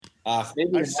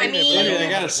Fabian, I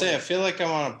gotta say, I it. feel like I'm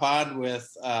on a pod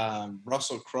with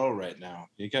Russell Crowe right now.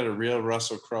 You got a real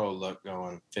Russell Crowe look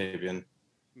going, Fabian.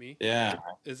 Me? Yeah.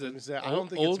 Is it I don't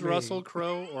think old it's me. Russell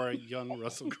Crowe or a young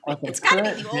Russell Crowe? It's got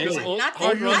to be the old Because one, old- not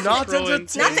old the, Russell not, Crowe the,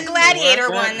 and not the gladiator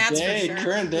one, that's for sure.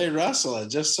 Current day Russell. I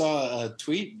just saw a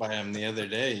tweet by him the other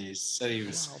day. He said he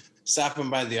was stopping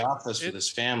by the office with his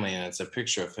family, and it's a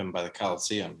picture of him by the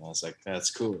Coliseum. I was like, that's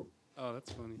cool. Oh,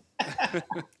 that's funny.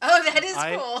 Oh, that is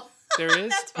cool.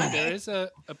 There is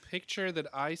a picture that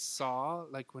I saw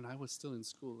like when I was still in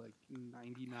school, like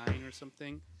 99 or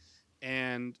something,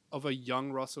 and of a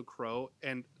young Russell Crowe,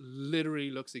 and literally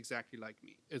looks exactly like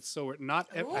me. It's so weird. I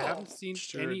haven't seen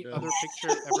any other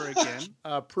picture ever again.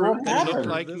 What looked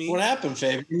like me. What happened,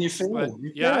 Fabian? You failed.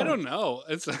 Yeah, I don't know.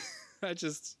 It's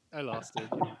I lost it.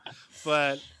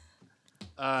 But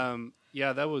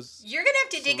yeah, that was. You're gonna have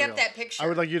to dig up that picture. I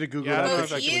would like you to Google that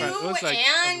both picture. you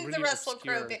and really the Russell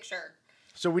obscure. Crowe picture.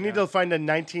 So we need to find a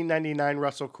 1999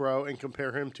 Russell Crowe and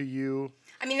compare him to you.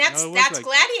 I mean, that's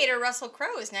Gladiator Russell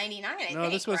Crowe is 99. I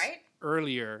think, this was right?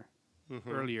 earlier,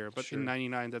 but in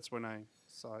 99, that's when I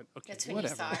saw it. Okay, that's when you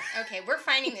saw it. Okay, we're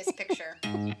finding this picture.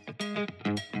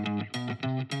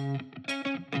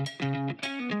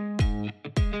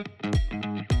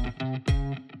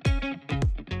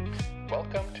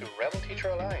 Welcome to Rebel Teacher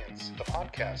Alliance, the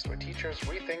podcast where teachers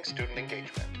rethink student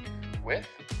engagement, with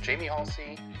Jamie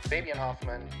Halsey, Fabian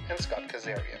Hoffman, and Scott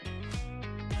Kazarian.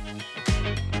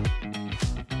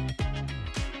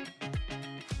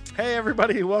 Hey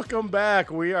everybody, welcome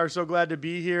back. We are so glad to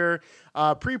be here.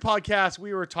 Pre-podcast,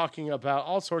 we were talking about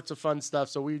all sorts of fun stuff,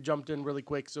 so we jumped in really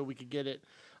quick so we could get it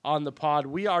on the pod.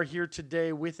 We are here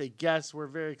today with a guest we're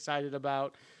very excited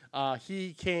about.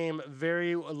 He came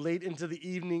very late into the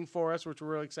evening for us, which we're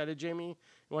really excited. Jamie,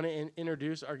 you want to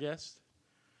introduce our guest?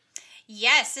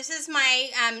 Yes, this is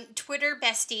my Twitter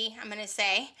bestie, I'm going to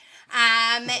say.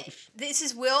 This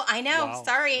is Will. I know. Wow.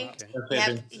 Sorry.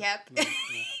 Okay. Yep.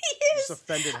 Just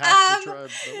offended half the tribe,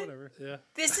 but whatever. Yeah.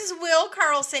 This is Will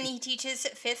Carlson. He teaches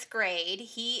 5th grade.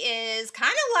 He is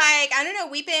kind of like, I don't know,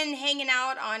 we've been hanging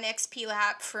out on XP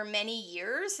Lab for many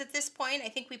years at this point. I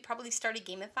think we probably started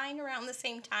gamifying around the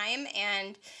same time,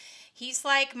 and he's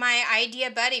like my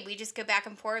idea buddy. We just go back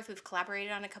and forth. We've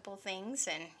collaborated on a couple of things,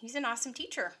 and he's an awesome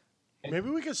teacher.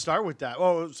 Maybe we could start with that.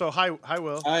 Oh, so hi,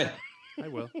 Will. Hi. I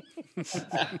will.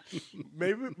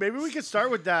 maybe we could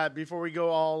start with that before we go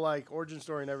all like origin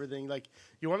story and everything. Like,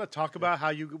 you want to talk about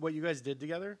what you guys did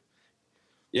together?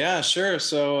 Yeah, sure.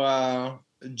 So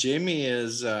Jamie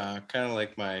is kind of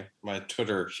like my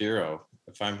Twitter hero.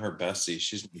 If I'm her bestie,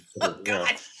 she's my Twitter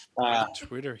hero.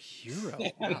 Twitter hero.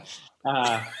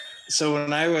 Wow. So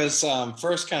when I was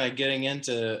first kind of getting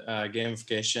into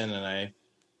gamification, and I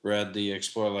read the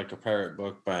Explore Like a Pirate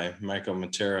book by Michael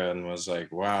Matera and was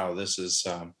like, wow, this is,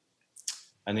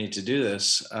 I need to do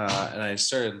this. And I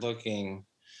started looking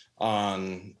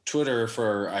on Twitter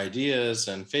for ideas,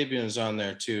 and Fabian was on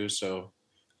there too. So,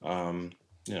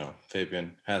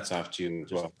 Fabian, hats off to you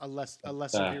as well. A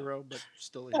lesser hero, but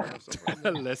still a hero.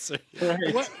 A lesser.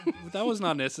 What? That was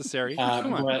not necessary.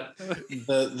 Come on.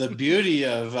 But the beauty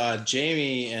of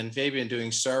Jamie and Fabian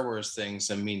doing Star Wars things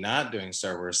and me not doing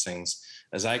Star Wars things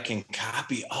is I can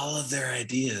copy all of their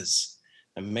ideas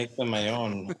and make them my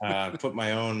own, put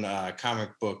my own comic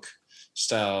book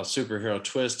style superhero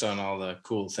twist on all the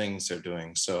cool things they're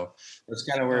doing. So that's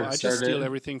kind of where it started. I just steal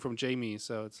everything from Jamie,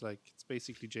 so it's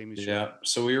basically Jamie's show. Yeah,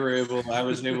 so I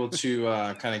was able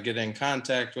to kind of get in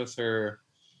contact with her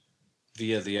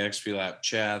via the XP Lab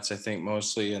chats, I think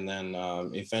mostly, and then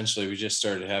eventually we just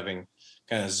started having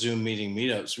kind of Zoom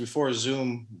meetups before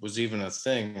Zoom was even a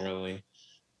thing, really.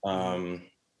 And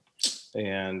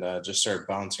just started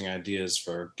bouncing ideas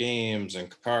for games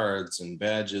and cards and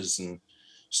badges and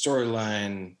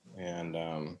storyline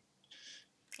and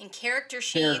character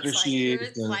sheets.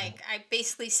 I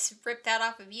basically ripped that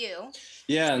off of you.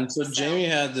 Yeah, and so Jamie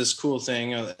had this cool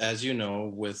thing, as you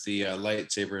know, with the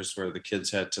lightsabers, where the kids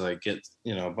had to get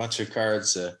a bunch of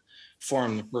cards to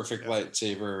form the perfect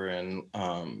lightsaber, and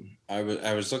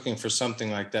I was looking for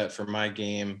something like that for my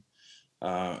game.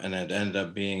 And it ended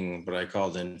up being what I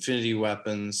called infinity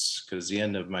weapons, because the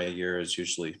end of my year is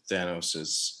usually Thanos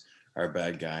is our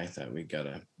bad guy that we got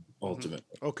to ultimate.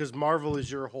 Oh, because Marvel is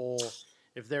your whole,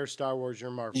 if they're Star Wars, you're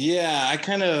Marvel. Yeah,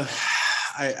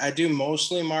 I do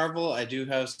mostly Marvel. I do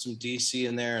have some DC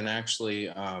in there, and actually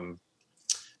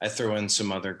I throw in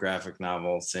some other graphic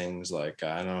novel things, like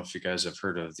I don't know if you guys have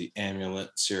heard of the Amulet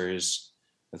series.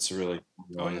 That's a really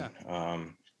cool one. Yeah.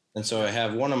 And so I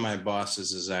have one of my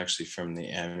bosses is actually from the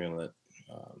Amulet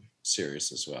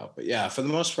series as well. But yeah, for the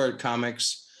most part,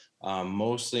 comics,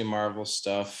 mostly Marvel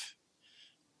stuff,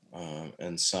 and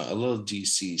a little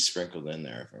DC sprinkled in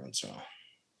there every once in a while.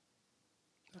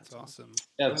 That's awesome.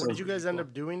 Yeah, And what did you guys end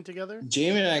up doing together?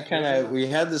 Jamie and I we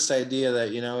had this idea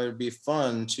that, it'd be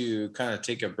fun to kind of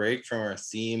take a break from our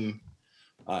theme,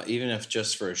 even if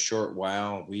just for a short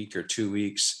while, a week or 2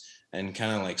 weeks, and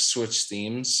kind of like switch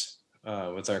themes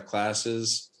with our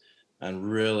classes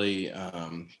and really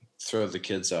throw the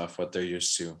kids off what they're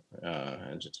used to,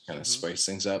 and just kind of spice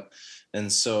things up.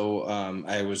 And so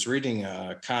I was reading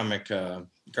a comic,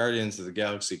 Guardians of the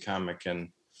Galaxy comic,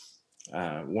 and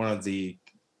one of the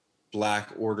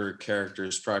Black Order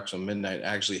characters, Proxima Midnight,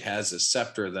 actually has a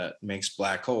scepter that makes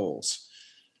black holes.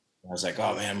 I was like,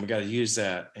 oh man, we got to use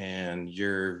that, and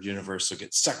your universe will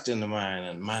get sucked into mine,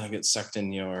 and mine will get sucked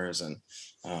in yours. And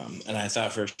I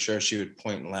thought for sure she would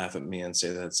point and laugh at me and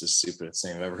say that's the stupidest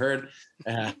thing I've ever heard.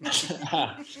 And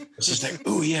she's like,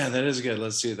 oh yeah, that is good.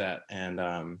 Let's do that. And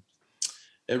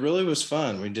it really was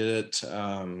fun. We did it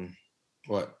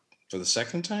for the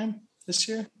second time this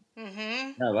year.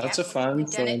 Mm-hmm. Yeah, lots of fun.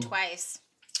 We've done it twice.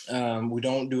 We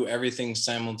don't do everything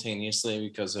simultaneously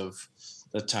because of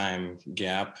the time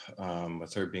gap,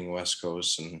 with her being West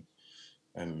Coast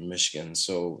and Michigan.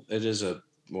 So it is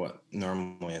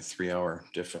normally a 3-hour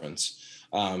difference.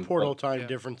 Portal time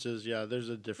differences. Yeah, there's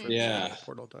a difference. Yeah.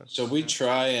 Portal time. So we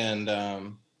try and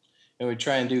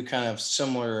do kind of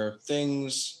similar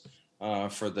things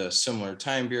for the similar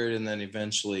time period. And then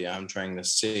eventually I'm trying to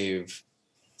save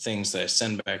things that I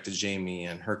send back to Jamie,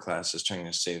 and her class is trying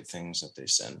to save things that they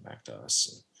send back to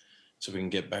us, so we can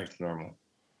get back to normal.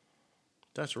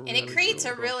 That's really, and it creates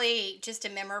really a really just a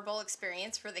memorable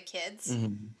experience for the kids.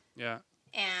 Mm-hmm. Yeah.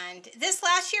 And this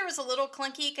last year was a little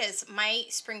clunky because my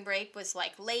spring break was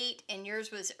like late and yours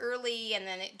was early, and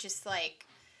then it just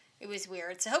it was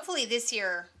weird. So hopefully this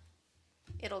year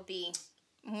it'll be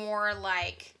more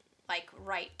like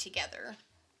right together.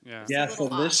 Yeah. So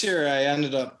this year I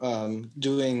ended up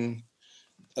doing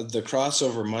the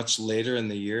crossover much later in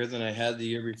the year than I had the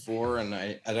year before, and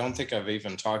I don't think I've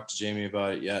even talked to Jamie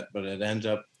about it yet, but it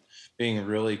ended up being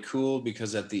really cool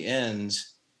because at the end,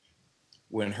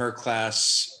 when her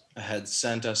class had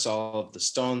sent us all of the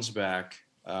stones back,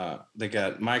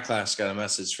 my class got a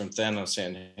message from Thanos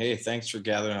saying, "Hey, thanks for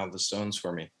gathering all the stones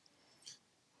for me."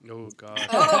 Oh God.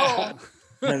 Oh.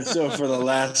 And so for the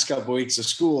last couple weeks of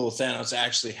school, Thanos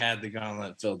actually had the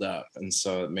gauntlet filled up, and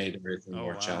so it made everything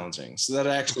more challenging. So that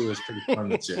actually was pretty fun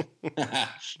this year.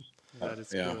 That is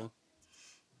cool.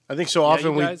 I think so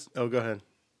often go ahead.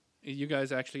 You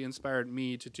guys actually inspired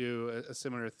me to do a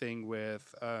similar thing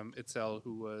with Itzel,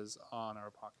 who was on our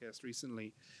podcast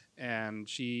recently, and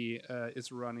she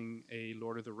is running a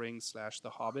Lord of the Rings / The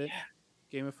Hobbit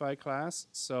gamified class.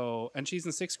 So, and she's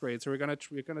in 6th grade, so we're gonna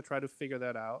try to figure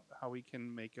that out, how we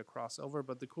can make a crossover.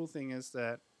 But the cool thing is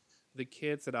that the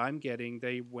kids that I'm getting,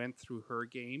 they went through her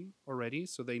game already,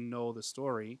 so they know the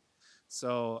story.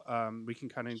 So we can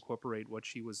kind of incorporate what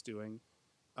she was doing,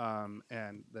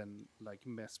 and then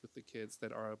mess with the kids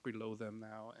that are below them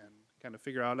now, and kind of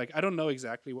figure out I don't know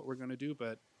exactly what we're gonna do,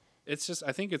 but it's just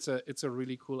I think it's a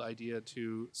really cool idea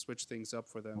to switch things up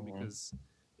for them, because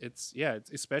it's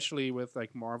especially with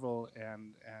Marvel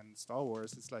and Star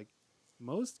Wars, it's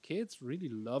most kids really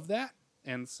love that,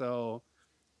 and so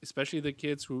especially the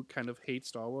kids who kind of hate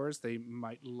Star Wars, they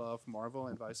might love Marvel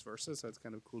and vice versa. So it's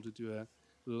kind of cool to do a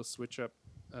little switch up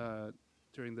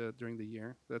during the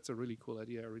year. That's a really cool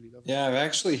idea. I really love it. Yeah, I've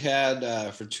actually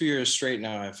had for 2 years straight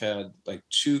now, I've had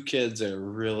 2 kids that are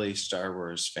really Star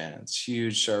Wars fans,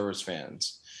 huge Star Wars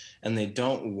fans. And they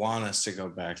don't want us to go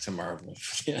back to Marvel.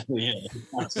 They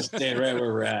want us to stay right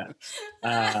where we're at.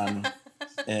 And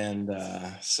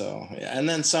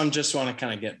then some just want to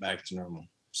kind of get back to normal.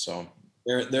 So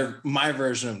they're my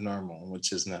version of normal,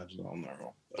 which is not at all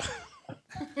normal.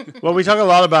 Well, we talk a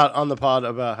lot about on the pod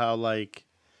about how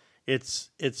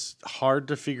it's hard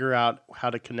to figure out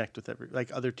how to connect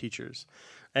with other teachers,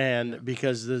 and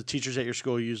because the teachers at your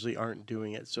school usually aren't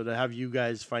doing it. So to have you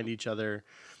guys find each other,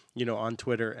 on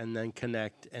Twitter, and then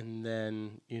connect, and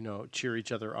then, cheer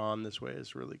each other on this way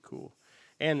is really cool.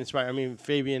 And inspiring. I mean,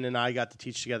 Fabian and I got to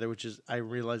teach together, which is, I'm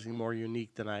realizing, more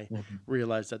unique than I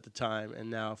realized at the time. And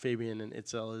now Fabian and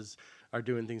Itzel are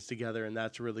doing things together, and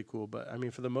that's really cool. But I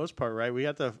mean, for the most part, right,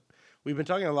 we've been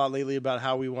talking a lot lately about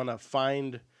how we want to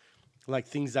find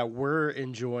things that we're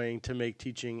enjoying to make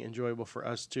teaching enjoyable for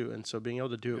us too. And so being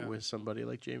able to do it with somebody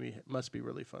like Jamie must be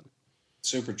really fun.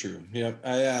 Super true.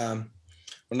 Yeah.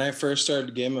 When I first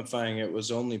started gamifying, it was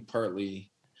only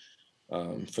partly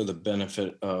for the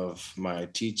benefit of my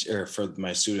for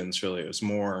my students. Really, it was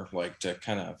more to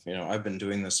kind of, I've been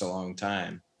doing this a long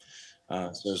time,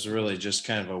 So it's really just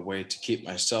kind of a way to keep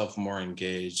myself more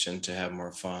engaged and to have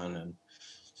more fun. And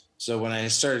so when I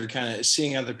started kind of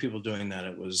seeing other people doing that,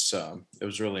 it was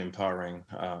really empowering.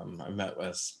 I met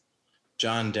with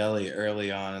John Daly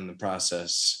early on in the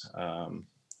process.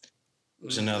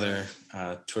 Was another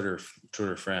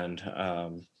Twitter friend,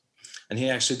 and he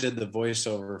actually did the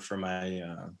voiceover for my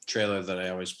trailer that I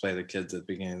always play the kids at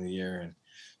the beginning of the year. And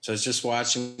so I was just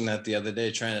watching that the other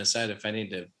day, trying to decide if I need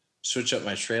to switch up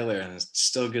my trailer, and it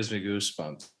still gives me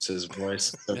goosebumps. His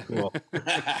voice is so cool.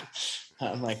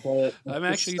 I'm like, well, I'm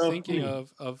actually thinking of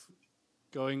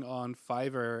going on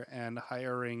Fiverr and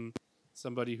hiring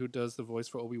somebody who does the voice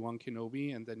for Obi-Wan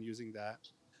Kenobi, and then using that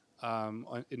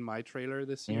in my trailer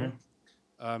this year,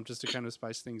 just to kind of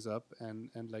spice things up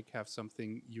and like have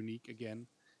something unique again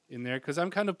in there. Because I'm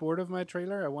kind of bored of my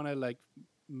trailer. I want to like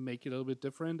make it a little bit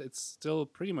different. It's still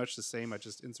pretty much the same. I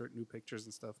just insert new pictures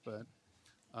and stuff, but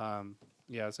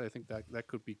yeah, so I think that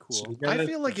could be cool. So I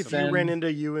feel like if you ran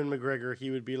into Ewan McGregor,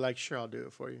 he would be like, "Sure, I'll do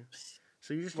it for you."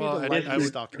 So you just need to lightly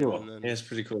stalk him. Cool. Yeah, it's a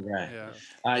pretty cool guy.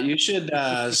 Yeah. You should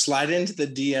slide into the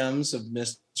DMs of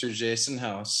Mr. Jason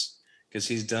House, because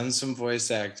he's done some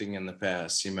voice acting in the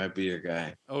past. He might be your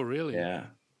guy. Oh, really? Yeah.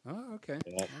 Oh, okay.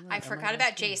 Yeah. I forgot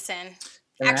about Jason.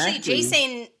 And Actually,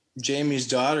 Jason. Jamie's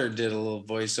daughter did a little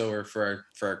voiceover for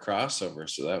our crossover,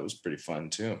 so that was pretty fun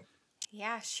too.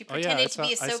 Yeah, she pretended to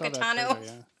be Ahsoka Tano.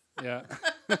 Yeah.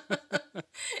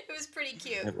 It was pretty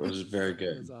cute. It was very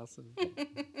good. It was awesome.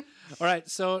 All right,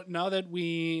 so now that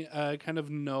we kind of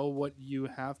know what you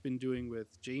have been doing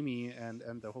with Jamie and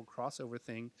the whole crossover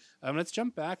thing, let's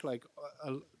jump back like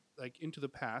into the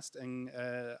past, and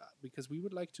because we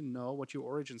would like to know what your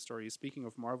origin story is. Speaking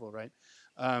of Marvel, right?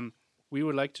 We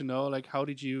would like to know, like, how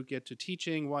did you get to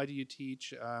teaching? Why do you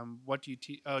teach? What do you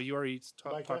teach? Oh, you already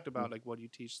talked about, like, what you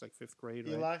teach, like 5th grade,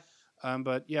 right? Eli?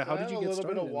 But yeah, how did you get started? A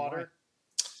little bit of water.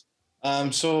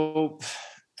 So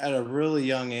at a really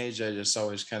young age, I just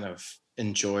always kind of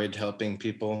enjoyed helping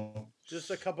people.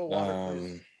 Just a cup of water,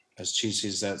 please. As cheesy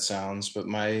as that sounds, but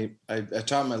I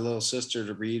taught my little sister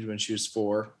to read when she was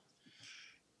 4.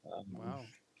 Wow.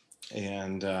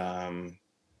 And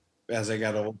as I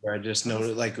got older, I just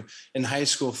noticed, like in high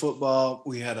school football,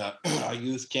 we had a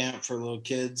youth camp for little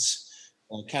kids.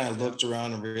 I kind of looked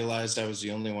around and realized I was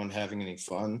the only one having any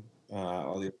fun.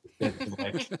 All the other kids were,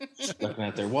 like looking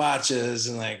at their watches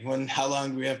and like, how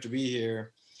long do we have to be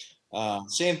here?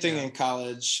 Same thing in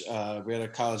college. We had a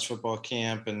college football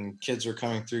camp, and kids were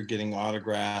coming through getting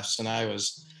autographs, and I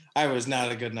was not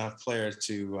a good enough player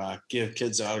to give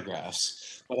kids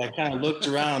autographs. But I kind of looked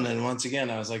around, and once again,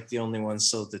 I was like the only one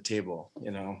still at the table,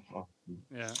 you know.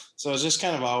 Yeah. So it just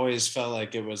kind of always felt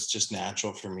like it was just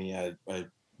natural for me. I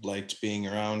liked being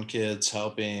around kids,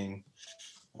 helping.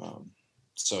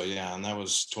 So yeah, and that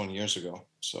was 20 years ago.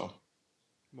 So.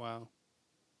 Wow.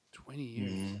 20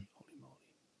 years. Mm-hmm. Holy moly.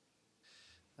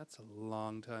 That's a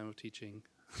long time of teaching.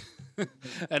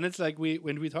 And it's like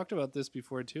when we talked about this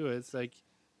before too, it's like,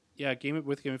 yeah,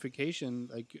 gamification,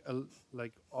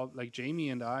 like Jamie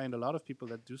and I and a lot of people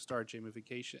that do start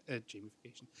gamification.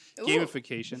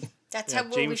 That's how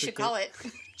we should call it.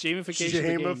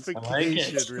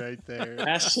 Gamification right there.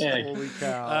 Hashtag. Holy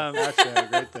cow.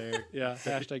 Hashtag right there. Yeah,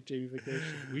 hashtag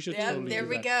gamification. We should totally there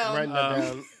we that. go. I'm writing that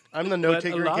down. I'm the note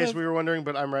taker in case we were wondering,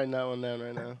 but I'm writing that one down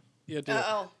right now.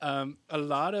 Yeah, a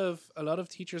lot of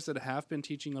teachers that have been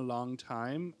teaching a long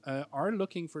time are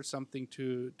looking for something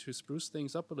to spruce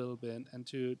things up a little bit and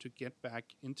to get back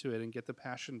into it and get the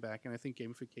passion back. And I think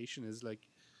gamification is like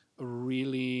a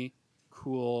really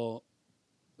cool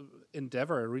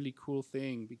endeavor, a really cool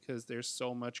thing, because there's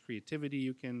so much creativity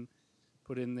you can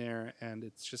put in there, and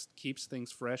it just keeps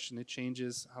things fresh, and it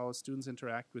changes how students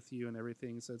interact with you and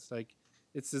everything. So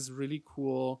it's this really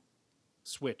cool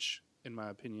switch, in my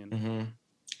opinion. Mm-hmm.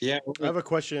 Yeah. I have a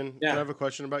question. Yeah. Can I have a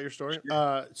question about your story?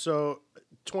 Sure. So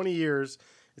 20 years,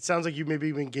 it sounds like you've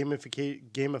maybe been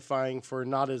gamifying for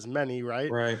not as many, right?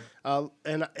 Right.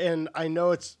 And I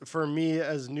know it's for me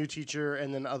as a new teacher,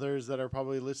 and then others that are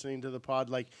probably listening to the pod,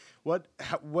 like what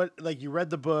like you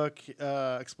read the book,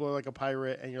 Explore Like a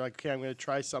Pirate, and you're like, okay, I'm going to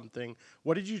try something.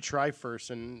 What did you try first?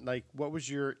 And like, what was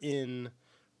your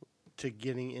to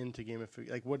getting into gamification?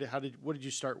 Like what did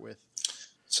you start with?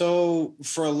 So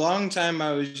for a long time,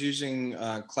 I was using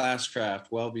Classcraft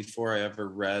well before I ever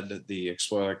read the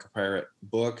Explore Like a Pirate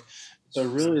book. So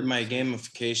really my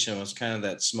gamification was kind of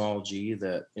that small G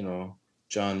that, you know,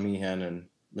 John Meehan and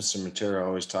Mr. Matera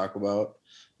always talk about.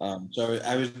 So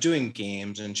I was doing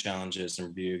games and challenges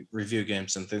and review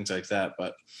games and things like that.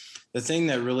 But the thing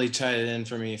that really tied it in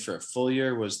for me for a full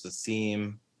year was the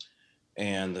theme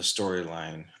and the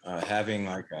storyline. Having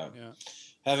like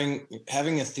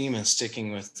having a theme and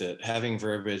sticking with it, having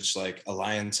verbiage like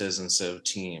alliances instead of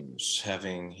teams,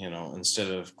 having,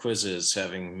 instead of quizzes,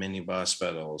 having mini boss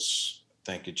battles.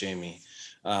 Thank you, Jamie.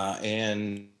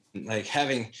 And like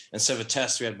having, instead of a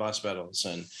test, we had boss battles,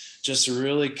 and just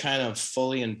really kind of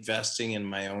fully investing in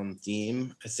my own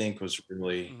theme, I think was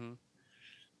really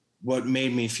what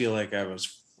made me feel like I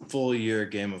was full year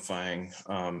gamifying.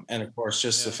 And of course,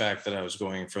 just the fact that I was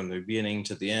going from the beginning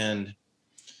to the end.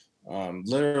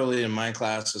 Literally in my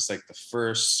class, it's like the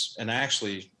first, and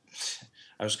actually,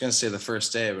 I was going to say the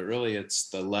first day, but really it's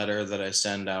the letter that I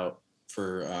send out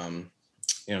for,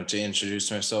 to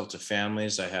introduce myself to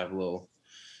families. I have a little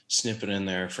snippet in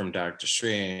there from Doctor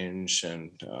Strange.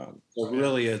 And so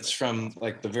really it's from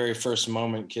like the very first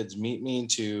moment kids meet me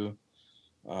to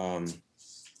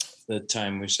the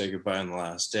time we say goodbye on the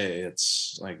last day.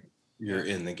 It's like you're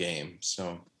in the game.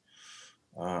 So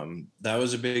that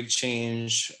was a big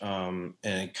change, and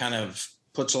it kind of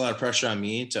puts a lot of pressure on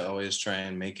me to always try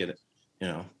and make it,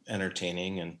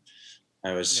 entertaining. And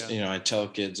I was, I tell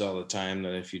kids all the time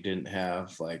that if you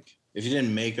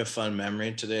didn't make a fun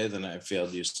memory today, then I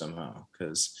failed you somehow,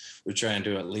 because we try and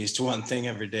do at least one thing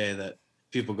every day that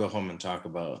people go home and talk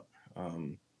about.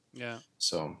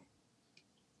 So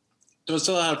it's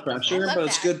a lot of pressure, but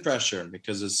it's good pressure,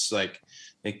 because it's like,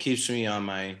 it keeps me on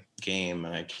my game,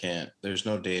 and there's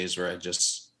no days where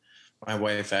my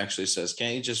wife actually says,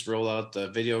 can't you just roll out the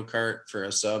video cart for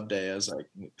a sub day? I was like,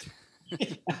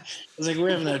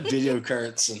 we haven't had video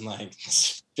carts in like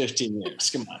 15 years.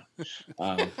 Come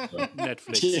on.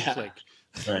 Netflix flick.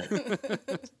 Right.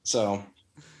 So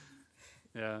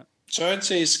I'd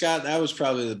say, Scott, that was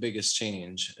probably the biggest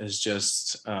change, is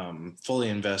just fully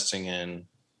investing in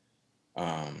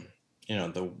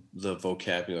the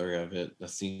vocabulary of it, the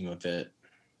theme of it.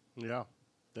 Yeah,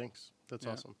 thanks. That's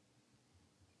awesome.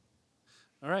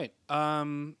 All right.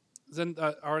 Then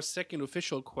our second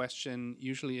official question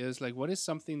usually is like, what is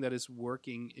something that is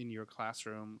working in your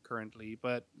classroom currently?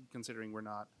 But considering we're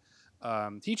not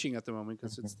teaching at the moment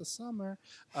because it's the summer,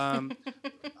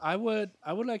 I would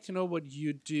like to know what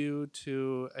you do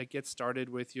to get started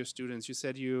with your students. You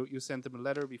said you sent them a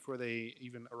letter before they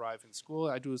even arrive in school.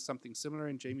 I do something similar,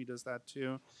 and Jamie does that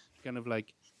too, to kind of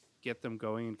like get them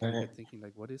going and kind of get thinking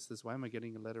like, what is this? Why am I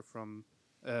getting a letter from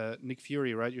Nick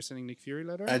Fury, right? You're sending Nick Fury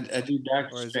letter? I do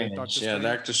Doctor Strange.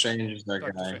 Doctor Strange is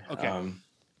that guy. Okay.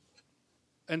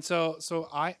 And so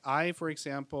I for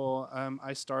example,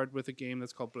 I start with a game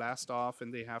that's called Blast Off,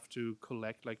 and they have to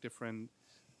collect like different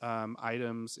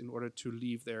items in order to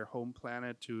leave their home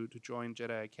planet to join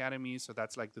Jedi Academy. So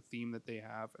that's like the theme that they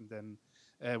have. And then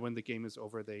when the game is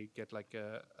over, they get like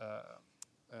a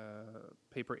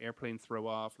paper airplane throw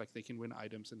off, like they can win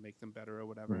items and make them better or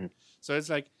whatever. So it's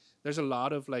like there's a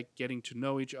lot of like getting to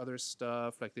know each other's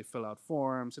stuff, like they fill out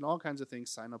forms and all kinds of things,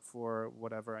 sign up for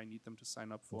whatever I need them to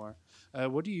sign up for.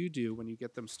 What do you do when you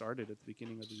get them started at the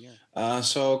beginning of the year?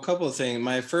 So a couple of things.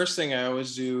 My first thing I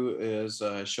always do is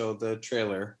show the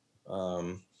trailer,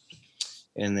 and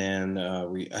then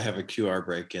I have a QR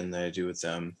break-in that I do with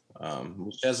them,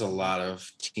 which has a lot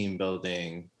of team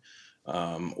building,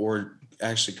 or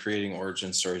actually creating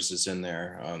origin stories is in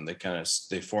there.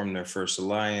 They form their first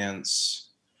alliance.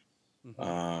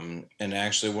 And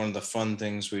actually one of the fun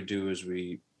things we do is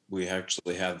we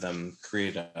actually have them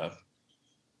create a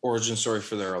origin story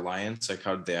for their alliance, like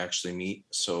how did they actually meet.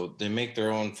 So they make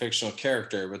their own fictional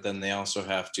character, but then they also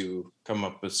have to come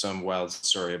up with some wild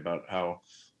story about how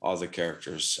all the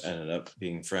characters ended up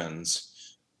being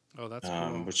friends. Oh, that's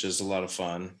cool. Which is a lot of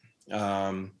fun.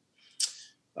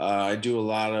 I do a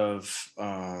lot of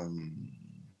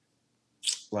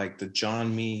like the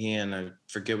John Meehan, I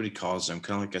forget what he calls them,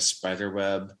 kind of like a spider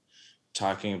web,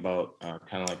 talking about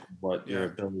kind of like what your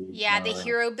abilities are. The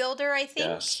hero builder, I think.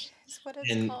 Yes. Is what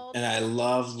it's called. And I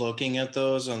love looking at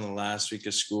those on the last week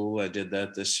of school. I did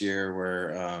that this year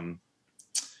where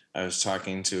I was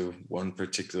talking to one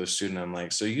particular student. I'm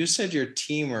like, so you said your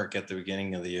teamwork at the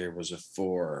beginning of the year was a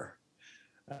 4.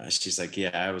 She's like,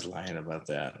 yeah, I was lying about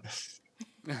that.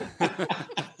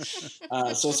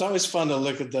 So it's always fun to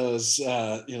look at those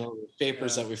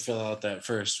papers that we fill out that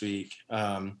first week.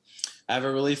 I have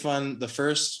a really fun, the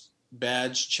first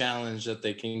badge challenge that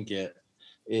they can get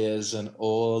is an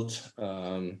old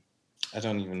I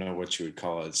don't even know what you would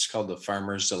call it. It's called the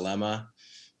Farmer's Dilemma,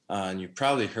 and you've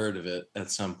probably heard of it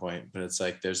at some point, but it's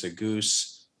like there's a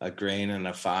goose, a grain, and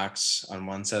a fox on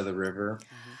one side of the river.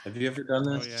 Have you ever done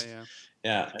this?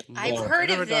 Yeah. I've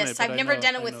heard of this. I've never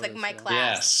done it with my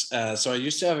class. Yes. So I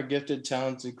used to have a gifted,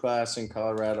 talented class in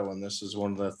Colorado, and this is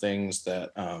one of the things that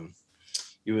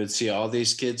you would see all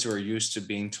these kids who are used to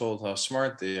being told how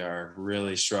smart they are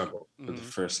really struggle for the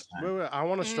first time. Wait, I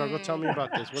want to struggle. Tell me about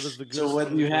this. What is the goose? So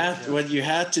what you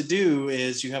had to do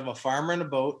is you have a farmer in a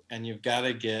boat, and you've got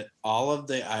to get all of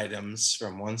the items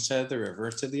from one side of the river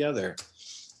to the other.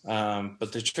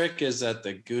 But the trick is that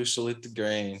the goose will eat the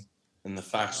grain, and the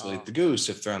fox will eat the goose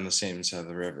if they're on the same side of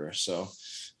the river. So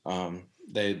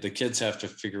the kids have to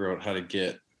figure out how to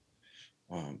get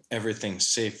everything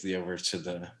safely over to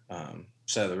the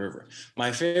side of the river.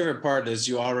 My favorite part is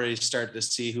you already start to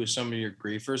see who some of your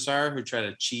griefers are who try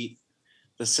to cheat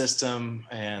the system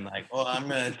and like, oh, I'm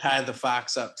going to tie the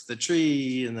fox up to the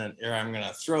tree, and then or I'm going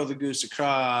to throw the goose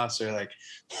across, or like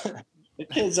the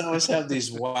kids always have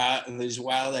these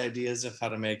wild ideas of how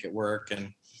to make it work.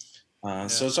 And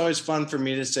so it's always fun for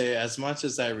me to say, as much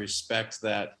as I respect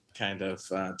that kind of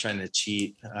trying to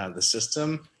cheat the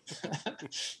system,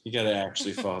 you got to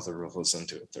actually follow the rules and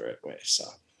do it the right way. So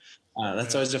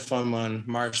that's always a fun one.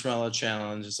 Marshmallow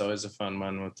challenge is always a fun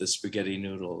one with the spaghetti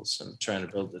noodles and trying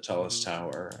to build the tallest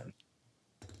tower.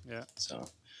 And so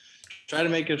try to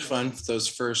make it fun for those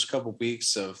first couple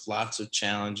weeks of lots of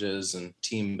challenges and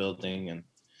team building and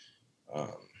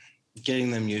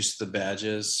getting them used to the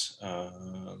badges,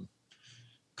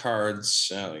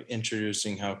 cards,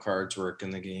 introducing how cards work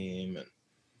in the game.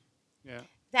 And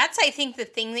that's, I think, the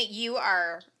thing that you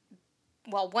are,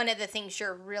 well, one of the things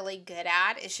you're really good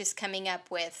at is just coming up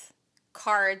with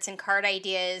cards and card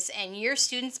ideas, and your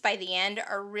students by the end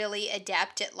are really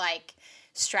adept at like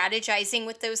strategizing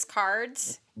with those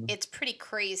cards. It's pretty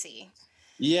crazy.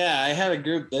 Yeah, I had a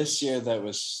group this year that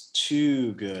was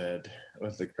too good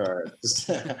with the cards.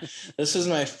 This is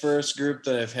my first group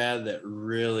that I've had that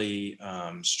really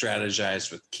strategized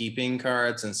with keeping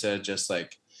cards instead of just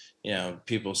like, you know,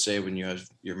 people say when you have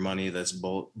your money that's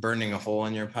burning a hole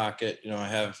in your pocket. You know, I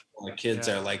have my kids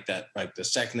are like that. Like the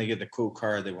second they get the cool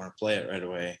card, they want to play it right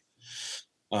away.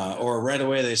 Or right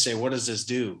away they say, what does this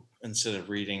do? Instead of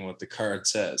reading what the card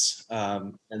says.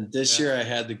 And this year I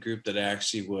had the group that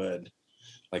actually would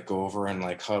like go over and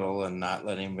like huddle and not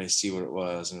let anybody see what it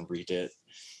was and read it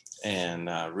and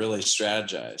really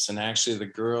strategize. And actually the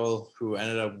girl who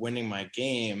ended up winning my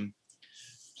game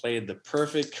played the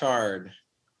perfect card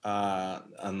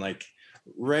on like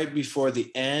right before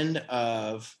the end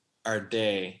of our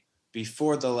day,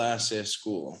 before the last day of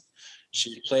school.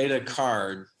 She played a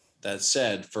card that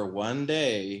said, for one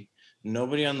day,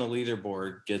 nobody on the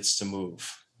leaderboard gets to move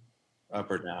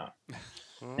up or down.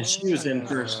 And she was in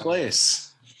first place.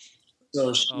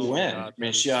 So she win. God, I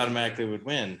mean, she automatically would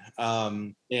win.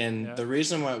 The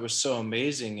reason why it was so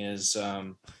amazing is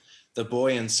the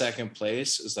boy in second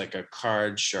place is like a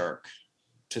card shark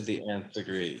to the nth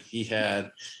degree. He had,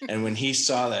 and when he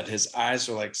saw that, his eyes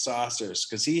were like saucers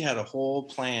because he had a whole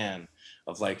plan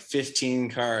of like 15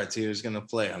 cards he was going to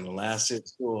play on the last day of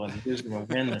school, and he was going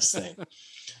to win this thing.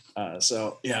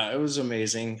 So yeah, it was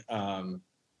amazing.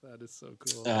 That is so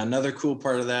cool. Another cool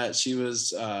part of that, she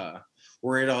was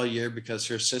worried all year because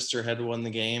her sister had won the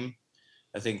game.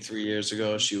 I think 3 years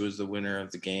ago, she was the winner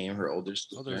of the game, her older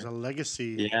sister. Oh, there's a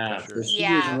legacy. Yeah. So she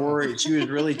was worried. She was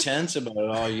really tense about it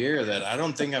all year that I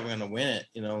don't think I'm going to win it.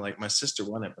 You know, like my sister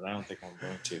won it, but I don't think I'm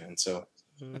going to. And so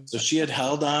she had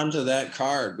held on to that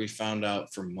card. We found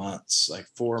out for months, like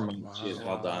 4 months, she had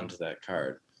held on to that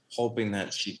card, hoping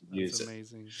that she could use it.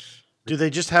 Amazing. Do they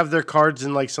just have their cards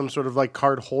in like some sort of like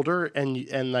card holder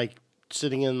and like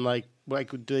sitting in like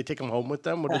do they take them home with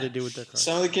them? What do they do with their cards?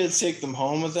 Some of the kids take them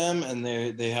home with them, and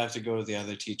they have to go to the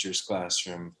other teacher's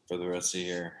classroom for the rest of the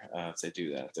year if they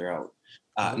do that. They're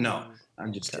out. No,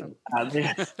 I'm just kidding.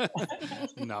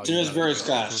 No, Jim's first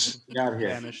class. Get out of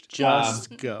here.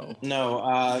 Just go. No,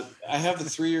 I have the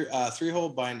three-hole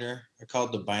binder. I call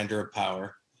it the binder of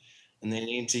power, and they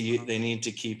need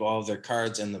to keep all of their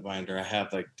cards in the binder. I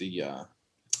have like the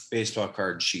baseball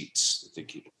card sheets that they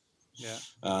keep. Yeah.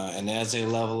 And as they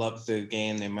level up the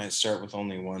game, they might start with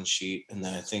only one sheet, and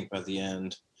then I think by the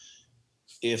end,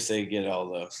 if they get all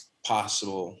the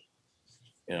possible,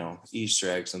 you know,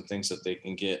 Easter eggs and things that they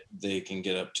can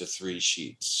get up to 3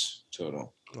 sheets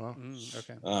total. Wow.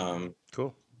 Okay.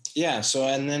 Cool. Yeah. So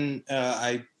and then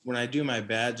when I do my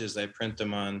badges, I print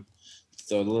them on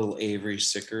the little Avery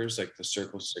stickers, like the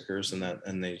circle stickers,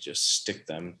 and they just stick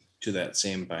them to that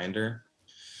same binder.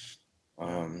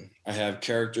 I have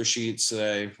character sheets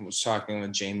that I was talking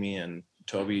with Jamie and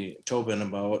Tobin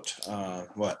about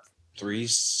 3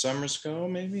 summers ago,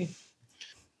 maybe.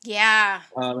 Yeah,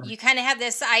 you kind of had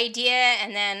this idea,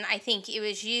 and then I think it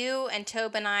was you and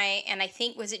Tobin and I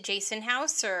think, was it Jason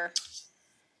House or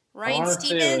Ryan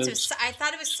Stevens? I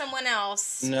thought it was someone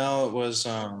else. No, it was.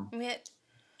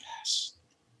 Gosh,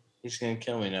 he's gonna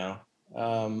kill me now.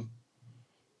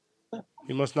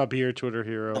 He must not be your Twitter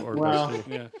hero or Well, bestie.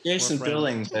 Yeah. Jason More friend.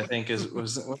 Billings, I think,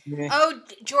 what's his name? Oh,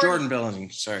 Jordan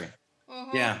Billings. Sorry.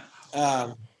 Mhm. Yeah.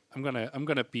 I'm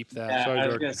gonna beep that. Yeah, Sorry, I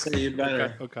was Jordan. gonna say you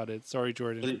better Cut it. Sorry,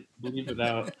 Jordan. bleep it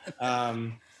out.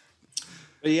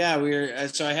 But yeah,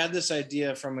 so I had this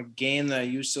idea from a game that I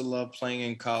used to love playing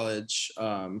in college,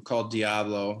 called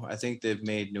Diablo. I think they've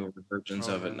made newer versions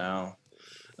of it now.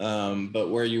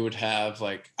 But where you would have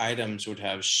like items would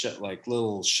have like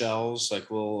little shells,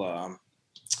 like little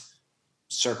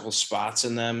circle spots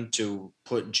in them to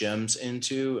put gems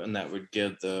into, and that would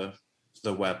give the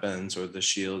weapons or the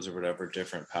shields or whatever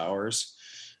different powers.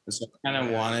 And so I kind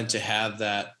of wanted to have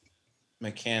that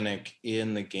mechanic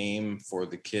in the game for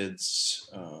the kids,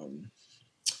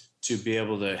 to be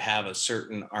able to have a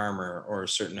certain armor or a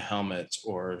certain helmet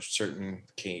or a certain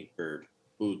cape or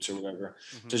boots or whatever,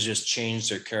 to just change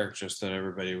their characters so that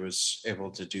everybody was able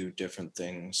to do different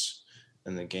things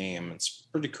in the game. It's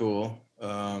pretty cool.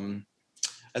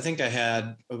 I think I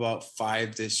had about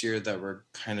 5 this year that were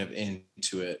kind of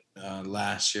into it.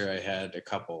 Last year I had a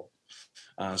couple.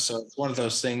 So it's one of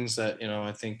those things that,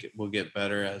 I think it will get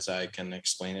better as I can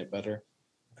explain it better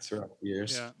throughout the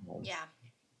years. Yeah. Yeah,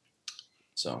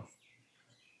 So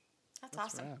that's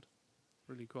awesome. Rad.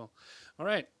 Really cool. All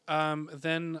right.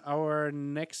 Then our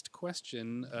next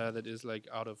question, that is like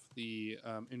out of the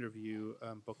interview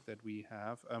book that we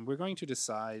have. We're going to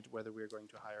decide whether we're going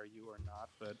to hire you or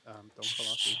not, but don't call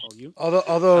us, we'll call you.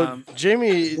 Although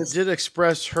Jamie did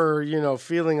express her,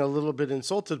 feeling a little bit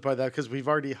insulted by that because we've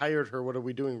already hired her. What are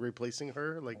we doing? Replacing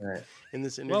her, in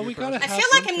this interview? Well, we gotta process? I have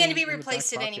feel like I'm going to something be in the back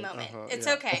replaced at any pocket. moment. It's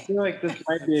yeah. I okay. feel like this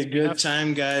might be a good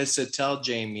time, guys, to tell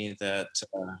Jamie that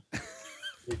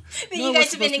That No, you it was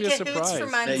guys have been in supposed to be a cahoots for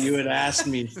surprise. months. that you had asked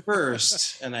me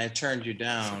first, and I turned you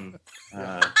down.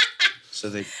 So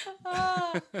they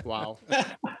Oh, Wow.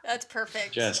 that's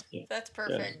perfect. just That's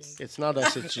perfect. It's not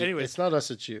us, it's you. Anyways. It's not us,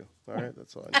 it's you. All right,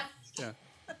 that's all I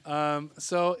know.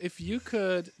 So if you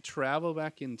could travel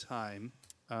back in time,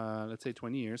 let's say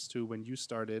 20 years to when you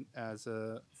started as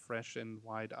a fresh and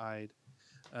wide-eyed,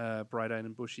 bright-eyed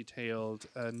and bushy-tailed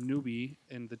newbie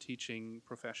in the teaching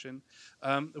profession,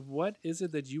 what is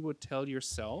it that you would tell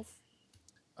yourself?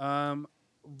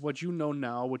 What you know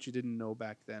now, what you didn't know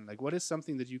back then? Like, what is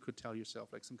something that you could tell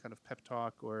yourself, like some kind of pep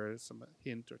talk or some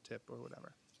hint or tip or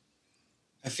whatever?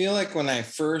 I feel like when I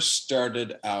first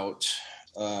started out,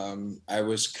 I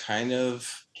was kind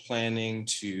of planning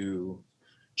to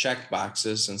check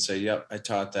boxes and say, yep, I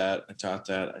taught that, I taught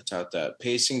that, I taught that.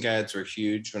 Pacing guides were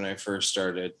huge when I first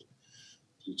started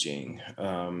teaching.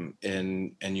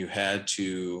 And you had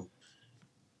to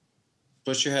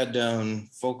put your head down,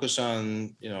 focus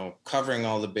on, covering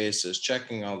all the bases,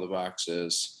 checking all the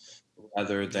boxes,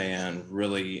 rather than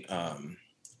really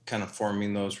kind of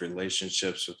forming those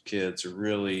relationships with kids or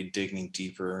really digging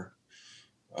deeper.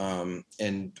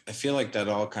 And I feel like that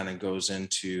all kind of goes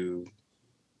into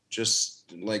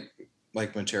just like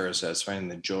Matera says, finding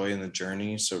the joy in the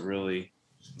journey. So really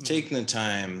taking the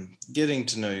time, getting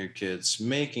to know your kids,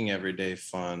 making every day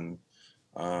fun.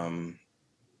 I'm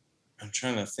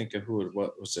trying to think of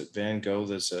what was it? Van Gogh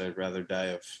that said, I'd rather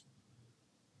die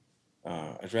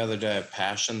of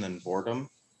passion than boredom,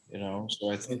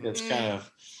 So I think that's kind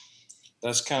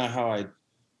of how I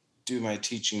do my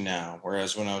teaching now.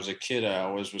 Whereas when I was a kid, I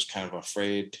always was kind of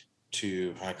afraid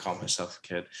I call myself a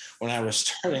kid. When I was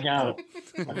starting out,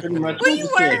 I pretty much Well, was you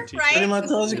a were, kid. right? Pretty much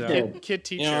was a Yeah. kid. Kid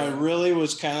teacher. I really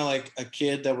was kind of like a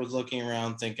kid that was looking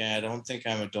around thinking, I don't think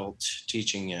I'm adult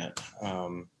teaching yet.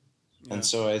 And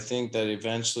so I think that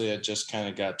eventually I just kind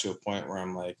of got to a point where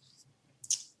I'm like,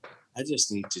 I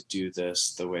just need to do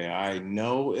this the way I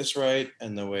know is right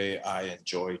and the way I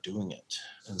enjoy doing it.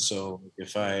 And so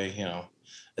if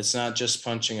it's not just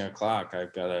punching a clock,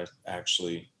 I've got to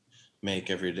actually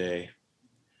make every day,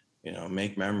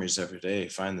 make memories every day,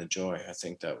 find the joy. I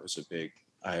think that was a big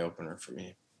eye opener for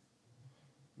me.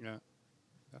 Yeah,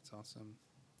 that's awesome.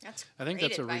 That's I think great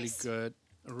that's advice. a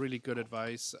really good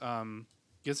advice.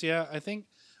 Because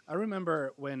I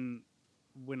remember when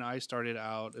I started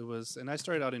out, I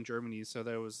started out in Germany, so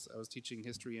I was teaching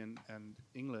history and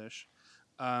English.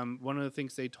 One of the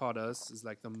things they taught us is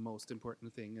like the most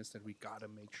important thing is that we gotta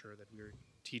make sure that we're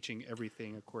teaching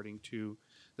everything according to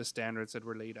the standards that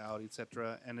were laid out,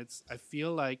 etc. And I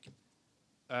feel like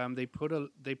they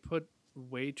put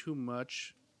way too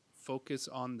much focus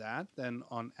on that than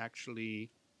on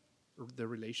actually the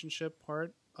relationship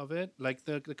part of it. Like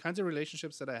the kinds of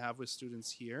relationships that I have with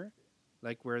students here,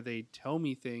 like where they tell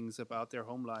me things about their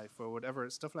home life or whatever,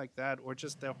 stuff like that, or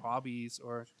just their hobbies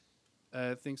or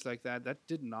things like that. That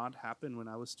did not happen when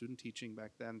I was student teaching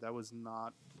back then. That was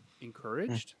not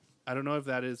encouraged. I don't know if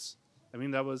that is. I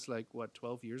mean, that was like what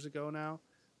 12 years ago now,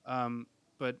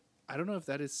 but I don't know if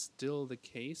that is still the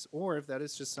case, or if that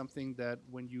is just something that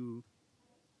when you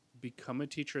become a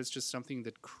teacher, it's just something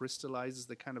that crystallizes,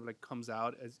 that kind of like comes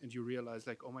out and you realize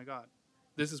like, oh my God,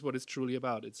 this is what it's truly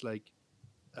about. It's like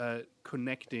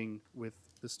connecting with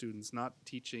the students, not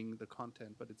teaching the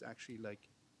content, but it's actually like,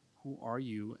 who are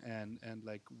you, and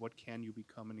like what can you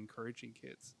become, and encouraging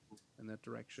kids in that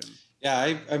direction.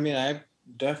 Yeah, I mean, I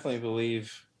definitely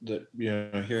believe that,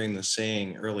 hearing the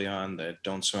saying early on that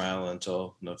don't smile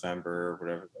until November or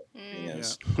whatever the thing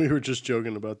is. We were just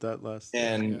joking about that last.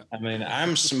 And I mean,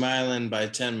 I'm smiling by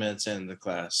 10 minutes in the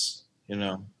class,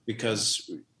 because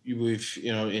we've,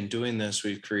 in doing this,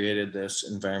 we've created this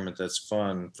environment that's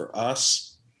fun for us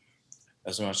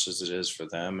as much as it is for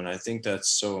them. And I think that's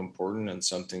so important, and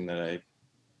something that I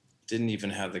didn't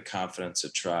even have the confidence to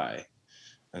try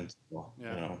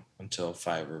until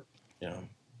 5 or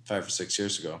 6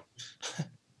 years ago.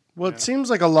 Well, it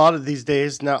seems like a lot of these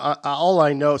days now, all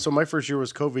I know, so my first year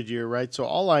was COVID year, right? So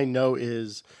all I know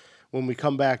is when we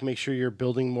come back, make sure you're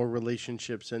building more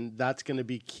relationships, and that's going to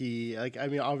be key. Like, I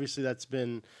mean, obviously that's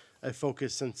been a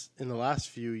focus since in the last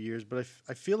few years, but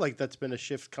I feel like that's been a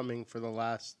shift coming for the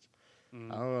last, I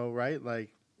don't know, right?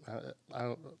 Like,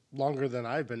 longer than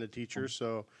I've been a teacher.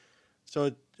 So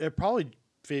it probably,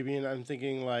 Fabian, I'm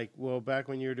thinking like, well, back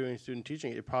when you were doing student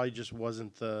teaching, it probably just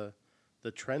wasn't the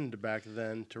trend back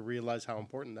then to realize how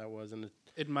important that was. And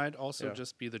it might also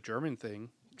just be the German thing.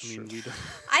 I mean, we don't.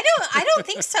 I don't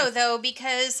think so though,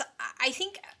 because I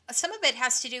think some of it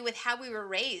has to do with how we were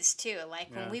raised too.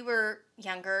 Like when we were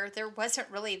younger, there wasn't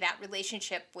really that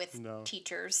relationship with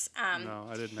teachers. No,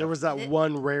 I didn't. There was that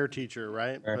one rare teacher,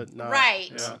 right? But not,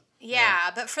 right. Yeah,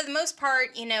 but for the most part,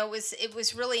 it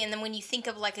was really, and then when you think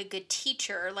of like a good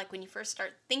teacher, like when you first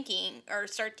start thinking or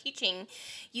start teaching,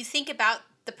 you think about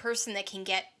the person that can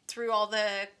get through all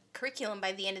the curriculum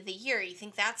by the end of the year. You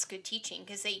think that's good teaching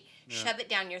because they shove it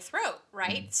down your throat,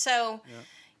 right? So,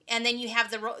 and then you have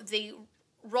the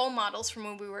role models from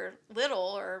when we were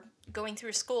little or going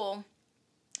through school.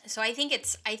 So I think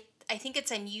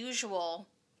it's unusual,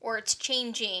 or it's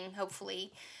changing,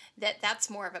 hopefully, that's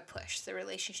more of a push. The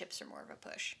relationships are more of a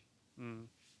push.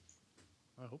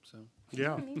 I hope so.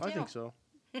 Yeah, I think so.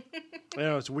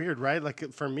 It's weird, right?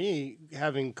 Like for me,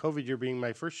 having COVID year being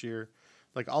my first year,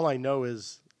 like all I know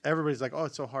is everybody's like, oh,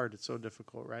 it's so hard, it's so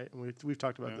difficult, right? And we've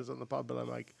talked about this on the pod, but I'm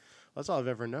like, that's all I've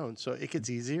ever known. So it gets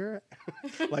easier.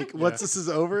 Like once this is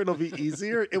over, it'll be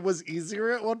easier. It was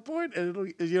easier at one point,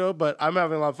 and it'll, but I'm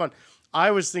having a lot of fun.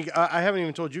 I was thinking, I haven't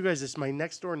even told you guys this. My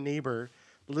next door neighbor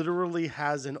literally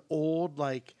has an old,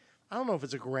 like, I don't know if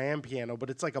it's a grand piano, but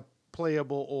it's like a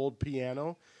playable old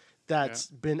piano that's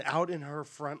been out in her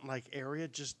front like area,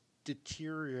 just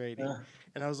deteriorating.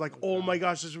 And I was like, oh my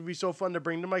gosh, this would be so fun to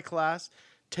bring to my class,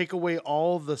 take away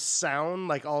all the sound,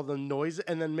 like all the noise,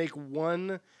 and then make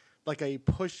one like a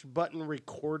push button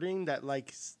recording that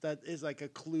is like a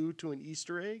clue to an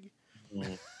Easter egg.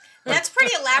 That's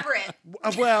pretty elaborate.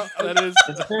 Well, that is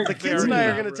the kids and I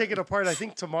are going to take it apart, I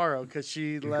think, tomorrow, because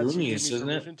she lets me Goonies,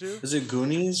 permission to. Is it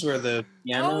Goonies where the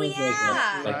piano is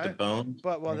like the bone?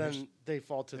 But then they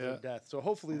fall to their death. So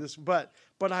hopefully this. But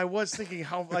I was thinking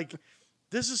how like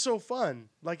this is so fun.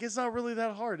 Like it's not really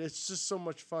that hard. It's just so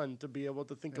much fun to be able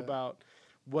to think about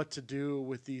what to do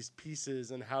with these pieces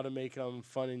and how to make them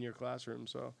fun in your classroom.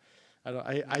 So.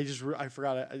 I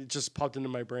forgot. It just popped into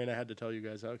my brain. I had to tell you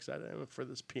guys how excited I am for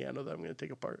this piano that I'm going to take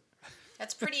apart.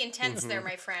 That's pretty intense there,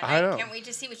 my friend. I know. Can't wait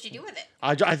to see what you do with it.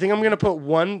 I think I'm going to put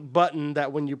one button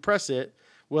that when you press it,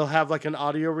 will have like an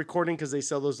audio recording, because they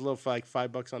sell those little for like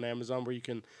 $5 on Amazon where you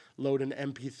can load an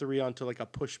MP3 onto like a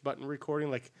push button recording,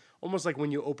 like almost like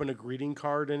when you open a greeting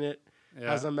card and it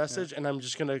has a message. And I'm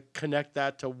just going to connect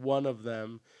that to one of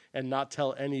them and not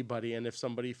tell anybody, and if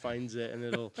somebody finds it, and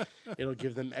it'll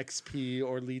give them XP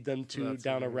or lead them to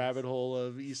down a rabbit hole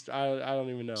of Easter. I don't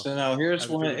even know. So now here's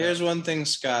one thing,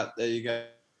 Scott, that you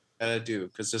gotta do,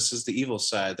 because this is the evil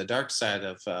side, the dark side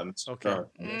of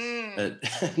that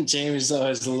Jamie's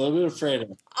always a little bit afraid of.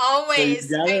 Always,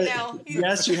 so I know.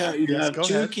 Yes, you have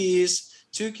two ahead.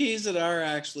 two keys that are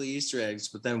actually Easter eggs,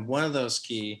 but then one of those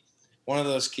keys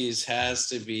has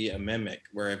to be a mimic,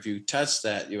 where if you touch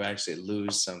that, you actually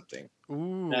lose something.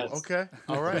 Ooh, okay.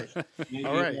 All right.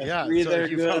 All right, yeah. Either So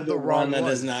if you found the wrong one that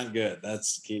one. is not good.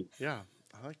 That's the key. Yeah,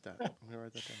 I like that. I'm going to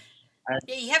write that down.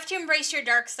 Yeah, you have to embrace your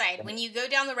dark side. When you go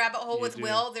down the rabbit hole with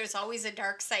Will, there's always a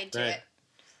dark side to it.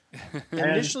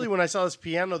 Initially, when I saw this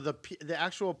piano, the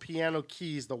actual piano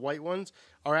keys, the white ones,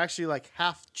 are actually like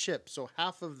half chipped. So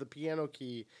half of the piano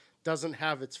key doesn't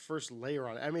have its first layer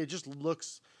on it. I mean, it just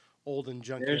looks old and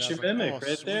junky. There's your mimic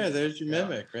right there. There's your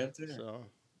mimic right there. So,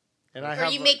 and Or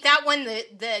you make that one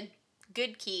the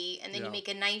good key, and then you make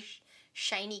a nice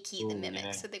shiny key, the mimic.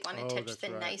 Yeah. So they want to touch the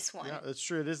nice one. Yeah, that's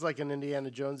true. It is like an Indiana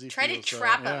Jonesy. Try to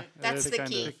trap them. That's the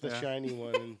key. Pick the shiny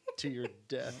one to your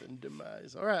death and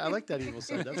demise. All right, I like that evil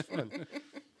side. That's fun.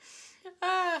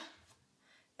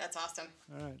 That's awesome.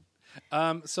 All right.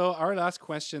 So our last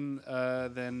question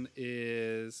then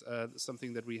is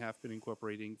something that we have been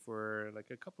incorporating for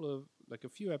like a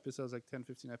few episodes, like 10,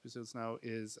 15 episodes now,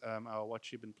 is our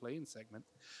What You've Been Playing segment.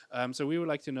 So we would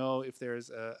like to know if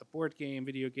there's a board game,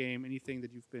 video game, anything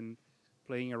that you've been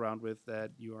playing around with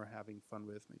that you are having fun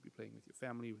with, maybe playing with your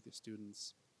family, with your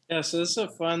students. Yeah, so this is a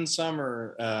fun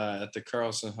summer at the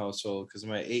Carlson household because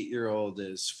my 8-year-old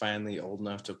is finally old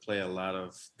enough to play a lot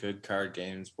of good card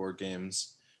games, board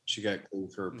games. She got Clue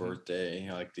for her birthday,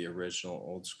 like the original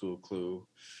old school Clue.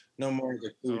 No more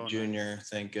the Clue Junior,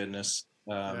 thank goodness.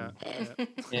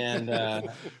 And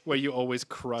where you always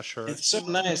crush her. It's so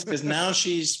nice because now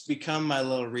she's become my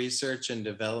little research and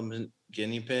development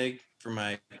guinea pig for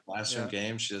my classroom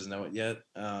game. She doesn't know it yet.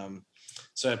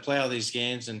 So I play all these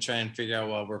games and try and figure out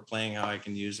while we're playing how I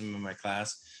can use them in my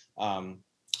class.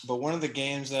 But one of the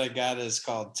games that I got is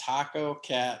called Taco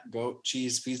Cat Goat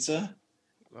Cheese Pizza.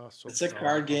 Oh, it's a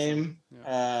card game,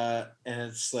 and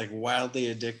it's like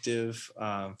wildly addictive,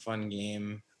 fun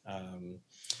game.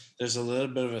 There's a little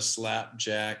bit of a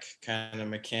slapjack kind of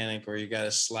mechanic where you got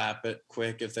to slap it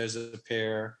quick if there's a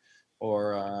pair,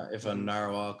 or if a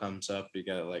narwhal comes up, you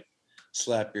got to like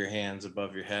slap your hands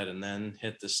above your head and then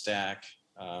hit the stack.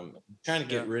 Trying to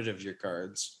get rid of your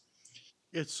cards.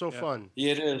 It's so fun.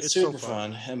 Yeah, it is. It's super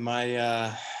fun. And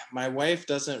my wife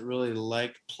doesn't really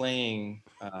like playing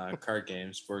card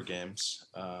games, board games.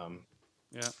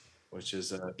 Which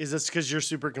is this because you're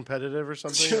super competitive or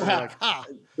something? Or like,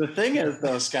 the thing is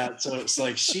though, Scott, so it's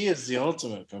like she is the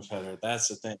ultimate competitor. That's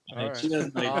the thing. Like, she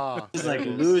doesn't like she's like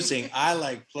losing. I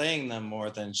like playing them more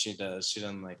than she does. She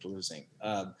doesn't like losing.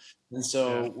 And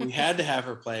so we had to have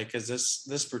her play because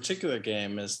this particular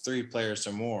game is 3 players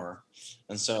or more.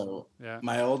 And so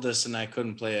my oldest and I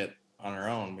couldn't play it on her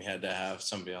own. We had to have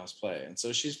somebody else play. And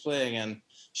so she's playing, and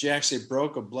she actually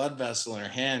broke a blood vessel in her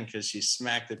hand because she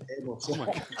smacked the table.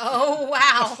 Oh,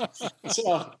 wow.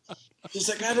 So she's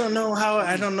like, I don't know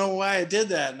why I did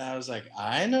that. And I was like,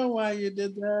 I know why you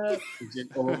did that. You're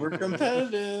over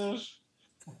competitive.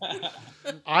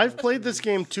 I've played this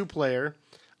game 2-player.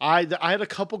 I had a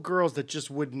couple girls that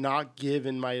just would not give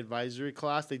in my advisory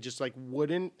class. They just like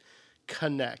wouldn't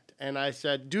connect. And I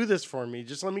said, do this for me.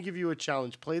 Just let me give you a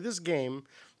challenge. Play this game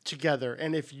together.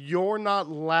 And if you're not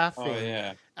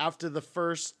laughing after the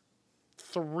first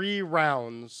 3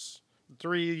 rounds,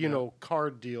 3,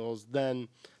 card deals, then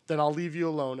I'll leave you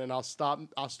alone and I'll stop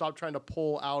trying to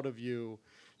pull out of you,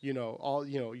 get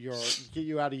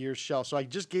you out of your shell. So I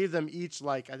just gave them each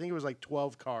I think it was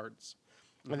 12 cards.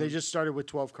 And they just started with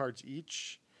 12 cards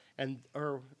each. I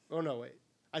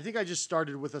think I just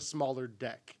started with a smaller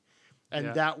deck.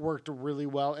 And that worked really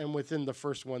well. And within the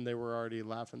first one, they were already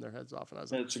laughing their heads off. And I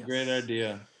was like, that's a great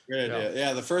idea. Great idea.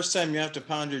 Yeah, the first time you have to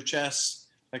pound your chest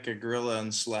like a gorilla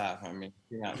and slap. I mean,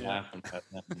 you're not laughing at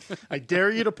that. I dare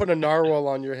you to put a narwhal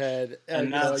on your head and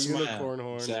not a unicorn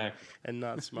horn and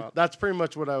not smile. That's pretty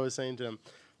much what I was saying to him.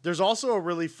 There's also a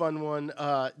really fun one.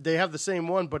 They have the same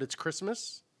one, but it's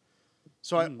Christmas.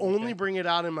 So I only bring it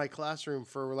out in my classroom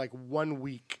for 1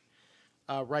 week.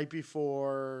 Right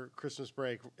before Christmas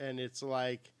break, and it's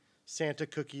like Santa,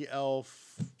 Cookie,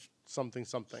 Elf, something.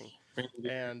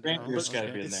 And Reindeer's got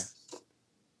to be in there.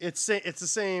 It's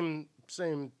the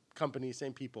same company,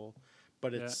 same people,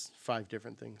 but it's 5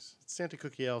 different things. It's Santa,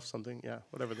 Cookie, Elf, something,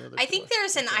 whatever the other. I think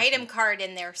there's an item card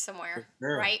in there somewhere,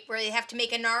 right? Where they have to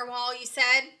make a narwhal. You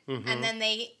said, and then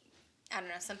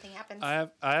something happens. I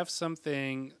have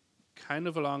something kind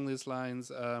of along these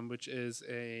lines, which is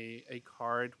a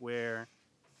card where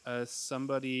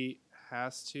somebody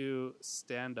has to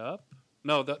stand up.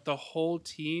 No, the whole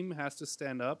team has to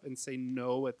stand up and say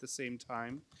no at the same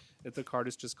time. If the card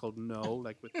is just called No,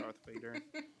 like with Darth Vader.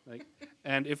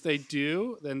 And if they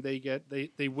do, then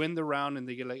they win the round and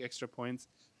they get extra points.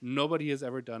 Nobody has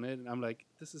ever done it, and I'm like,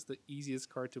 this is the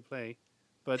easiest card to play.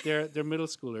 But they're middle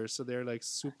schoolers, so they're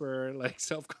super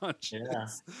self-conscious. Yeah.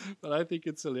 But I think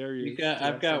it's hilarious.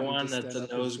 I've got one that's a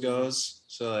nose goes.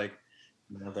 So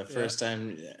the first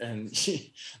time, and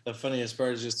the funniest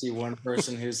part is just see one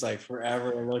person who's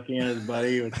forever looking at his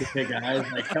buddy with the big eyes,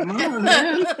 come on,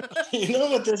 man, you know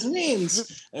what this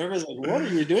means. And everybody's like, what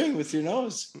are you doing with your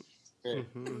nose?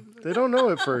 They don't know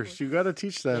at first. You got to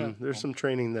teach them. There's some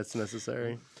training that's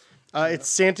necessary. It's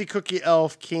Santa Cookie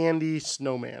Elf Candy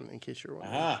Snowman, in case you're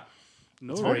wondering. Ah,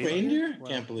 No no reindeer?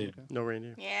 Can't believe it. No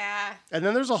reindeer. Yeah. And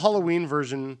then there's a Halloween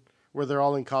version where they're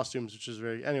all in costumes, which is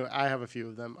very... Anyway, I have a few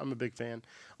of them. I'm a big fan.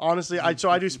 Honestly, I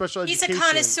do special He's education. a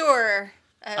connoisseur.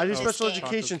 I do this special game.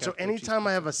 education, Taco so Cat, goat anytime cheese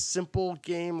I have a simple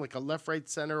game like a left, right,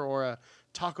 center or a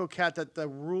Taco Cat that the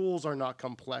rules are not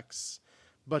complex,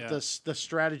 but Yeah. the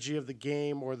strategy of the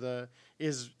game or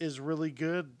is really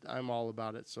good, I'm all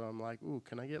about it. So I'm like, ooh,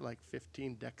 can I get like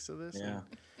 15 decks of this? Yeah.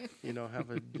 And,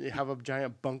 have a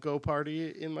giant bunko party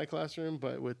in my classroom,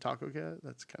 but with Taco Cat.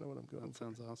 That's kind of what I'm going That for.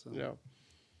 sounds awesome. Yeah.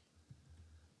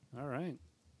 All right.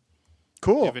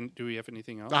 Cool. Do we have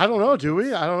anything else? I don't know. Do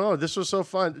we? I don't know. This was so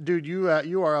fun, dude. You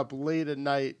are up late at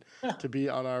night to be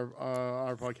on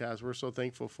our podcast. We're so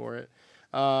thankful for it.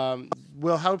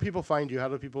 Will, how do people find you? How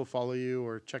do people follow you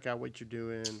or check out what you're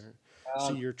doing or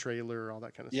see your trailer or all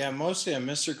that kind of Yeah, stuff? mostly on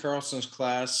Mr. Carlson's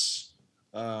class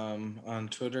on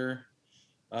Twitter.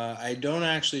 I don't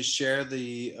actually share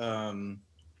the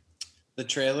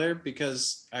trailer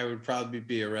because I would probably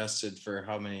be arrested for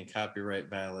how many copyright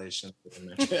violations.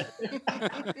 A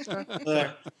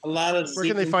lot of Where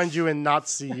can they scenes- find you and not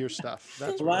see your stuff?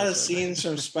 That's a what lot I of said. scenes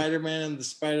from Spider-Man and the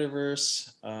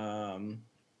Spider-Verse. I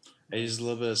used a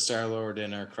little bit of Star-Lord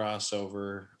in our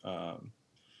crossover.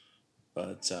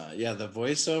 But the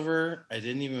voiceover, I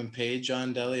didn't even pay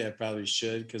John Daly. I probably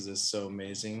should because it's so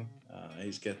amazing.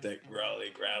 He's got that growly,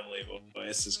 gravelly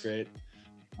voice. It's great.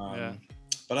 Yeah.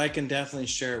 But I can definitely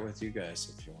share it with you guys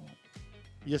if you want.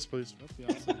 Yes, please. That'd be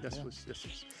awesome. Yes, Yeah. please. Yes,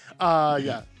 please.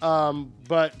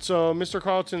 But so Mr.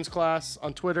 Carlton's class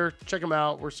on Twitter, check him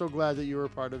out. We're so glad that you were a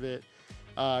part of it.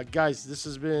 Guys, this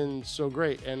has been so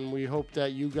great. And we hope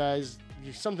that you guys,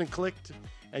 something clicked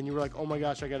and you were like, oh my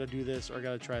gosh, I got to do this or I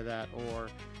got to try that. Or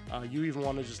you even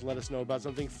want to just let us know about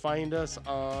something. Find us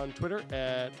on Twitter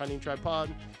at Finding Tribe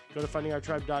Pod. Go to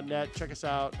findingourtribe.net. Check us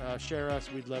out. Share us.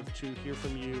 We'd love to hear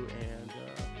from you. And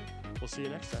we'll see you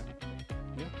next time.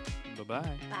 Yeah.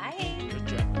 Bye-bye. Bye. Good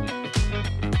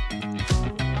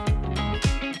job.